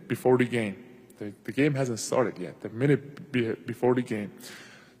minute before the game. The game hasn't started yet. The minute before the game,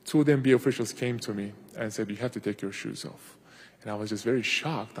 two of the NBA officials came to me and said, you have to take your shoes off. And I was just very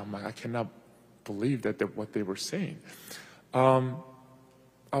shocked. I'm like, I cannot believe what they were saying. I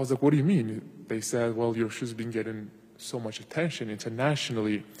was like, what do you mean? They said, well, your shoes have been getting so much attention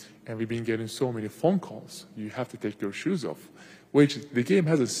internationally, and we've been getting so many phone calls. You have to take your shoes off, which the game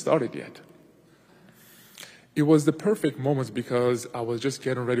hasn't started yet. It was the perfect moment because I was just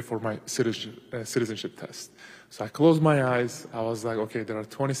getting ready for my citizenship test. So I closed my eyes. I was like, okay, there are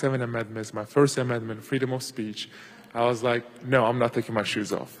 27 amendments. My first amendment, freedom of speech. I was like, no, I'm not taking my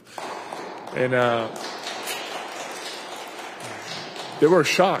shoes off. And they were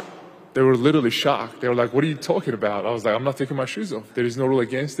shocked. They were literally shocked. They were like, what are you talking about? I was like, I'm not taking my shoes off. There is no rule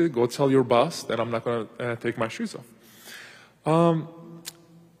against it. Go tell your boss that I'm not going to take my shoes off.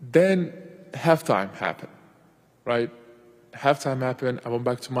 Then halftime happened, right? Halftime happened. I went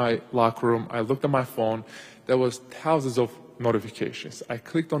back to my locker room. I looked at my phone. There was thousands of notifications. I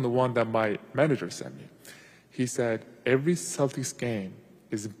clicked on the one that my manager sent me. He said, every Celtics game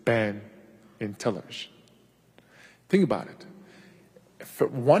is banned in television. Think about it. For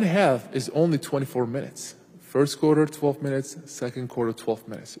one half is only 24 minutes. First quarter, 12 minutes. Second quarter, 12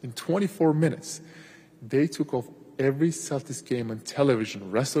 minutes. In 24 minutes, they took off every Celtics game on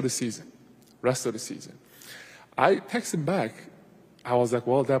television rest of the season. I texted back. I was like,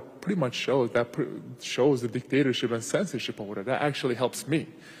 well, that pretty much shows the dictatorship and censorship over there. That actually helps me.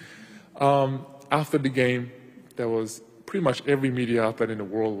 After the game, there was pretty much every media outlet in the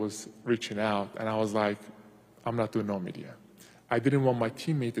world was reaching out, and I was like, I'm not doing no media. I didn't want my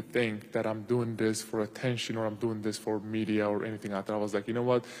teammate to think that I'm doing this for attention or I'm doing this for media or anything like that. I was like, you know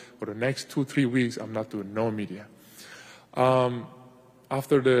what? For the next 2-3 weeks, I'm not doing no media.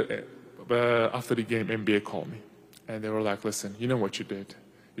 After the game, NBA called me, and they were like, listen, you know what you did.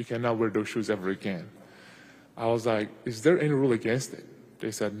 You cannot wear those shoes ever again. I was like, is there any rule against it?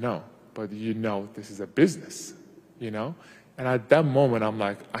 They said, no, but this is a business, And at that moment, I'm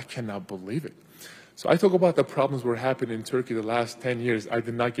like, I cannot believe it. So I talk about the problems were happening in Turkey the last 10 years. I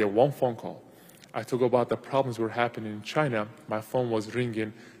did not get one phone call. I talk about the problems were happening in China. My phone was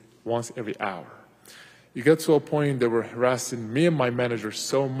ringing once every hour. It got to a point they were harassing me and my manager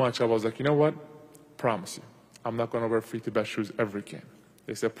so much. I was like, you know what? Promise you, I'm not going to wear free Tibet shoes ever again.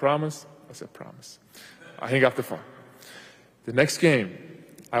 They said, promise? I said, promise. I hang up the phone. The next game,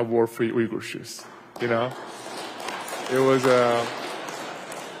 I wore free Uyghur shoes. It was...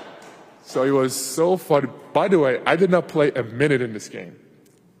 So it was so fun. By the way, I did not play a minute in this game.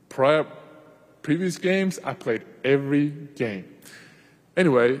 Previous games, I played every game.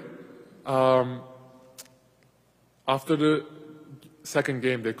 Anyway, after the second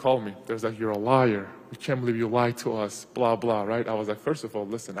game, they called me. They was like, you're a liar. We can't believe you lied to us, blah, blah, right? I was like, first of all,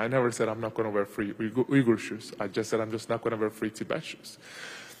 listen, I never said I'm not going to wear free Uyghur shoes. I just said I'm just not going to wear free Tibet shoes.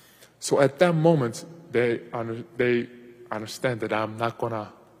 So at that moment, they understand that I'm not going to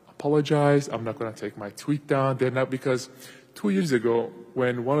apologize. I'm not going to take my tweet down. They're not, because 2 years ago,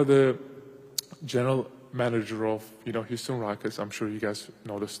 when one of the general manager of Houston Rockets, I'm sure you guys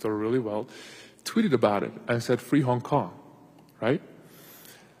know the story really well, tweeted about it and said free Hong Kong, right?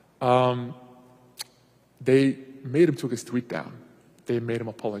 They made him took his tweet down. They made him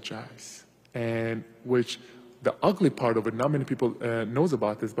apologize, and which the ugly part of it, not many people knows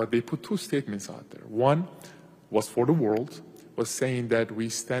about this, but they put two statements out there. One was for the world, was saying that we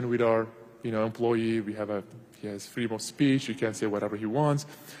stand with our employee, he has freedom of speech, he can say whatever he wants.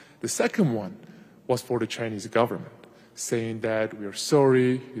 The second one was for the Chinese government, saying that we are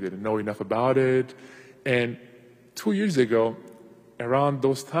sorry, he didn't know enough about it. And 2 years ago, around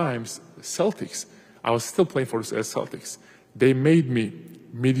those times, Celtics, I was still playing for the Celtics, they made me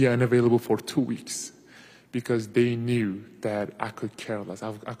media unavailable for 2 weeks because they knew that I could care less.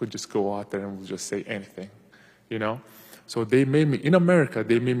 I could just go out there and just say anything, So they made me, in America,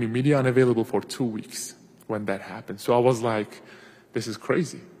 they made me media unavailable for 2 weeks when that happened. So I was like, this is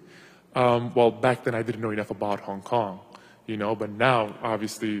crazy. Well, back then I didn't know enough about Hong Kong, but now,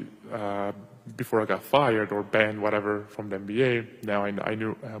 obviously, before I got fired or banned, whatever, from the NBA, now I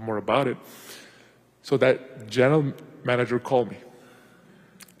knew more about it. So that general manager called me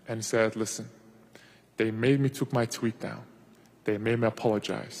and said, listen, they made me took my tweet down. They made me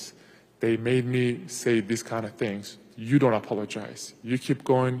apologize. They made me say these kind of things. You don't apologize. You keep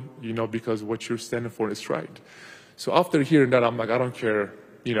going, because what you're standing for is right. So after hearing that, I'm like, I don't care,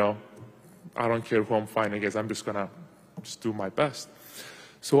 I don't care who I'm fighting against. I'm just going to do my best.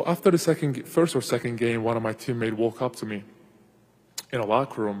 So after the first or second game, one of my teammates woke up to me in a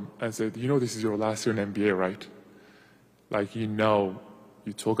locker room and said, you know, this is your last year in NBA, right? Like, you know,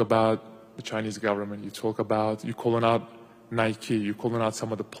 you talk about the Chinese government, you calling out Nike, you calling out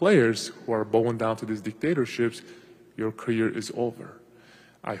some of the players who are bowing down to these dictatorships, your career is over.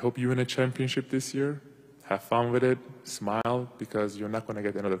 I hope you win a championship this year. Have fun with it, smile, because you're not going to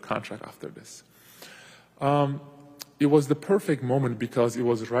get another contract after this. It was the perfect moment because it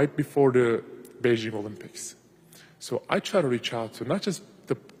was right before the Beijing Olympics. So I try to reach out to not just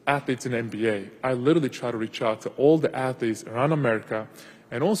the athletes in the NBA, I literally try to reach out to all the athletes around America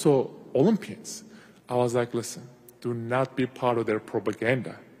and also Olympians. I was like, listen, do not be part of their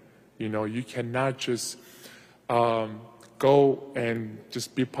propaganda. You know, you cannot just go and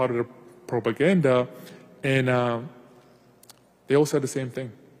just be part of the propaganda. And they all said the same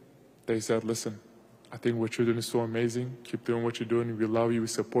thing. They said, listen, I think what you're doing is so amazing. Keep doing what you're doing. We love you. We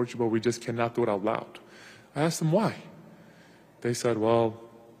support you, but we just cannot do it out loud. I asked them why. They said, well,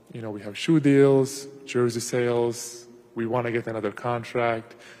 you know, we have shoe deals, jersey sales. We want to get another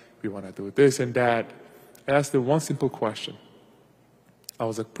contract. We want to do this and that. I asked them one simple question. I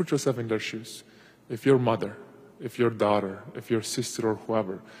was like, put yourself in their shoes. If your mother, if your daughter, if your sister or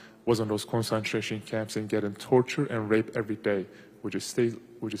whoever was on those concentration camps and getting tortured and raped every day, would you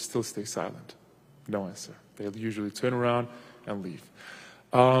still stay silent? No answer. They usually turn around and leave.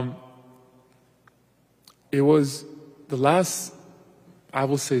 It was the last, I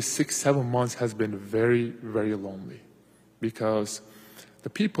will say 6-7 months has been very, very lonely because the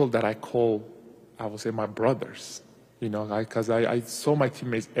people that I call, I will say my brothers, you know, because I saw my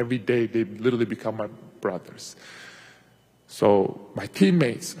teammates every day, they literally become my brothers. So my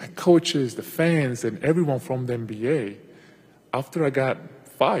teammates, my coaches, the fans, and everyone from the NBA, after I got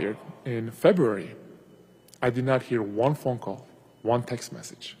fired in February, I did not hear one phone call, one text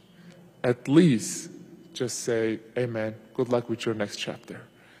message. At least just say, hey man, good luck with your next chapter.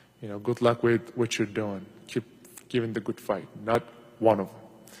 You know, good luck with what you're doing. Keep giving the good fight. Not one of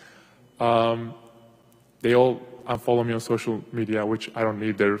them. They all unfollow me on social media, which I don't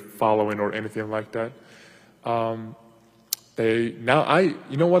need their following or anything like that. You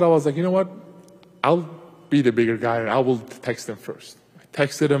know what, I was like, you know what, I'll be the bigger guy and I will text them first. I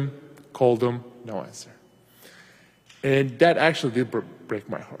texted them, called them, no answer. And that actually did break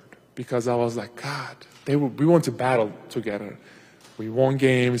my heart because I was like, God, we went to battle together. We won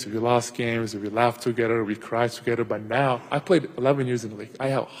games, we lost games, we laughed together, we cried together. But now, I played 11 years in the league. I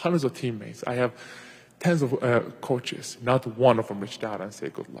have hundreds of teammates. I have tens of coaches. Not one of them reached out and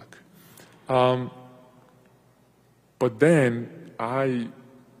said good luck. But then I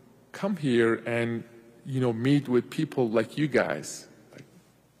come here and, you know, meet with people like you guys, like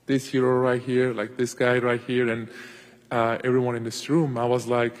this hero right here, like this guy right here, and everyone in this room. I was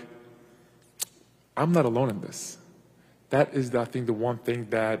like, I'm not alone in this. That is, I think, the one thing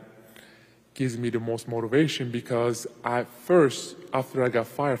that gives me the most motivation because after I got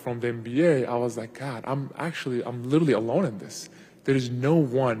fired from the NBA, I was like, God, I'm literally alone in this. There is no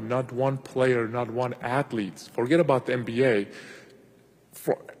one, not one player, not one athlete, forget about the NBA,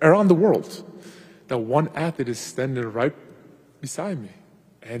 around the world, that one athlete is standing right beside me.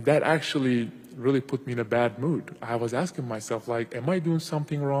 And that actually really put me in a bad mood. I was asking myself, like, am I doing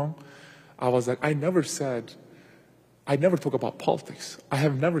something wrong? I was like, I never talk about politics. I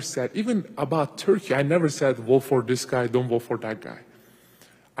have never said, even about Turkey, I never said, vote for this guy, don't vote for that guy.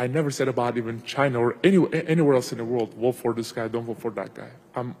 I never said about even China or anywhere else in the world, vote for this guy, don't vote for that guy.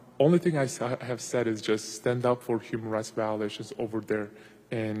 Only thing I have said is just stand up for human rights violations over there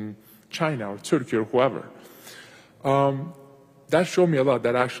in China or Turkey or whoever. That showed me a lot.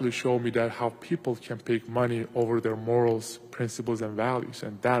 That actually showed me that how people can pick money over their morals, principles, and values,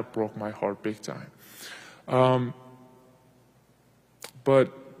 and that broke my heart big time.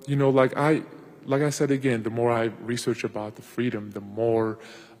 But you know, like I said again, the more I research about the freedom, the more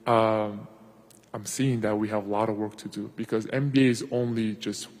I'm seeing that we have a lot of work to do because NBA is only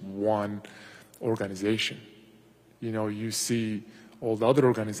just one organization. You know, you see all the other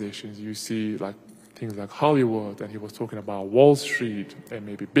organizations, you see like things like Hollywood, and he was talking about Wall Street and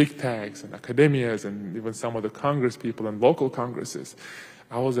maybe big techs and academias and even some of the Congress people and local Congresses.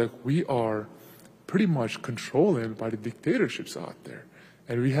 I was like, we are pretty much controlled by the dictatorships out there.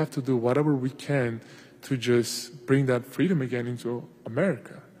 And we have to do whatever we can to just bring that freedom again into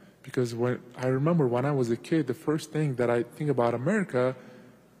America. Because I remember when I was a kid, the first thing that I think about America,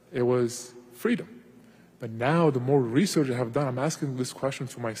 it was freedom. But now the more research I have done, I'm asking this question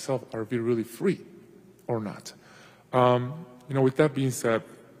to myself, are we really free or not? You know, with that being said,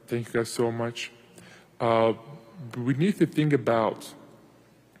 thank you guys so much. We need to think about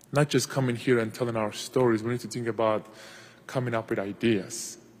not just coming here and telling our stories, we need to think about coming up with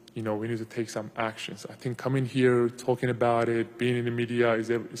ideas. You know, we need to take some actions. I think coming here, talking about it, being in the media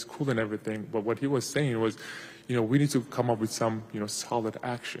is cool and everything. But what he was saying was, you know, we need to come up with some, you know, solid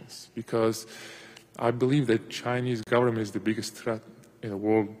actions, because I believe that Chinese government is the biggest threat in the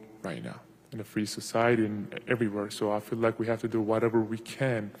world right now, in a free society and everywhere. So I feel like we have to do whatever we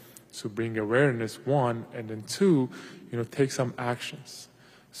can to bring awareness, one, and then two, you know, take some actions.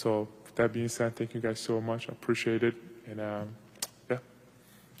 So with that being said, thank you guys so much. I appreciate it. And yeah,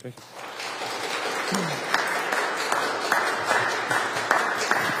 thank you.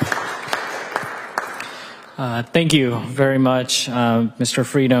 Thank you very much, Mr.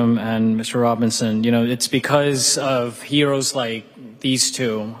 Freedom and Mr. Robinson. You know, it's because of heroes like these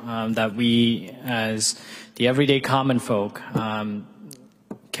two that we, as the everyday common folk,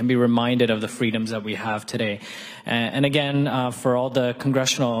 can be reminded of the freedoms that we have today. And again, for all the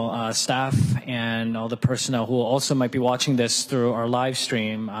congressional staff and all the personnel who also might be watching this through our live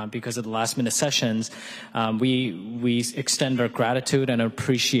stream because of the last minute sessions, we extend our gratitude and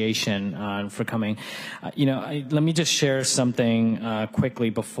appreciation for coming. You know, let me just share something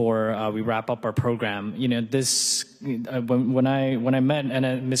quickly before we wrap up our program. You know, this when I met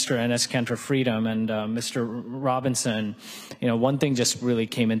Mr. Enes Kanter Freedom and Mr. Robinson, you know, one thing just really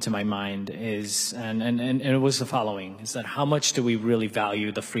came into my mind is, and it was the following, is that how much do we really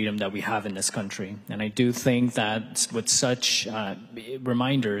value the freedom that we have in this country? And I do think that with such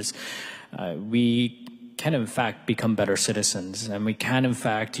reminders, we can in fact become better citizens, and we can in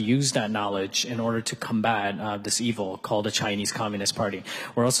fact use that knowledge in order to combat this evil called the Chinese Communist Party.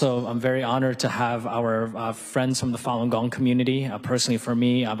 I'm very honored to have our friends from the Falun Gong community. Personally, for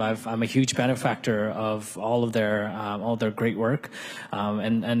me, I'm a huge benefactor of all their great work,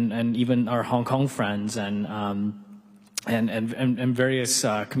 and even our Hong Kong friends and various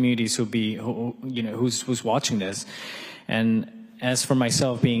communities who's watching this. And as for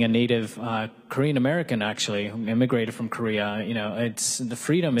myself, being a native Korean American, actually, who immigrated from Korea, you know, the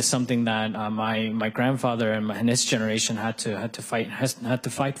freedom is something that my grandfather and his generation had to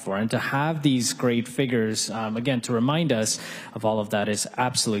fight for, and to have these great figures again to remind us of all of that is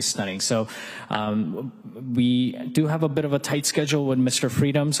absolutely stunning. So we do have a bit of a tight schedule with Mr.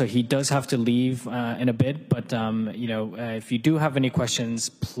 Freedom, so he does have to leave in a bit. But you know, if you do have any questions,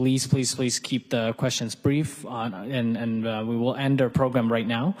 please keep the questions brief, and we will end our program right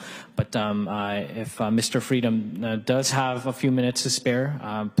now. But if Mr. Freedom does have a few minutes to spare,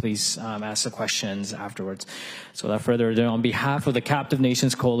 please ask the questions afterwards. So without further ado, on behalf of the Captive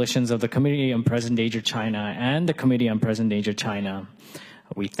Nations Coalitions of the Committee on Present Danger China and the Committee on Present Danger China,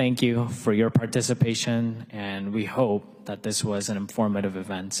 we thank you for your participation, and we hope that this was an informative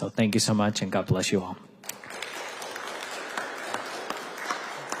event. So thank you so much, and God bless you all.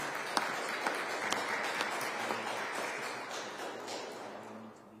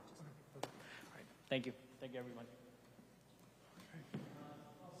 Thank you.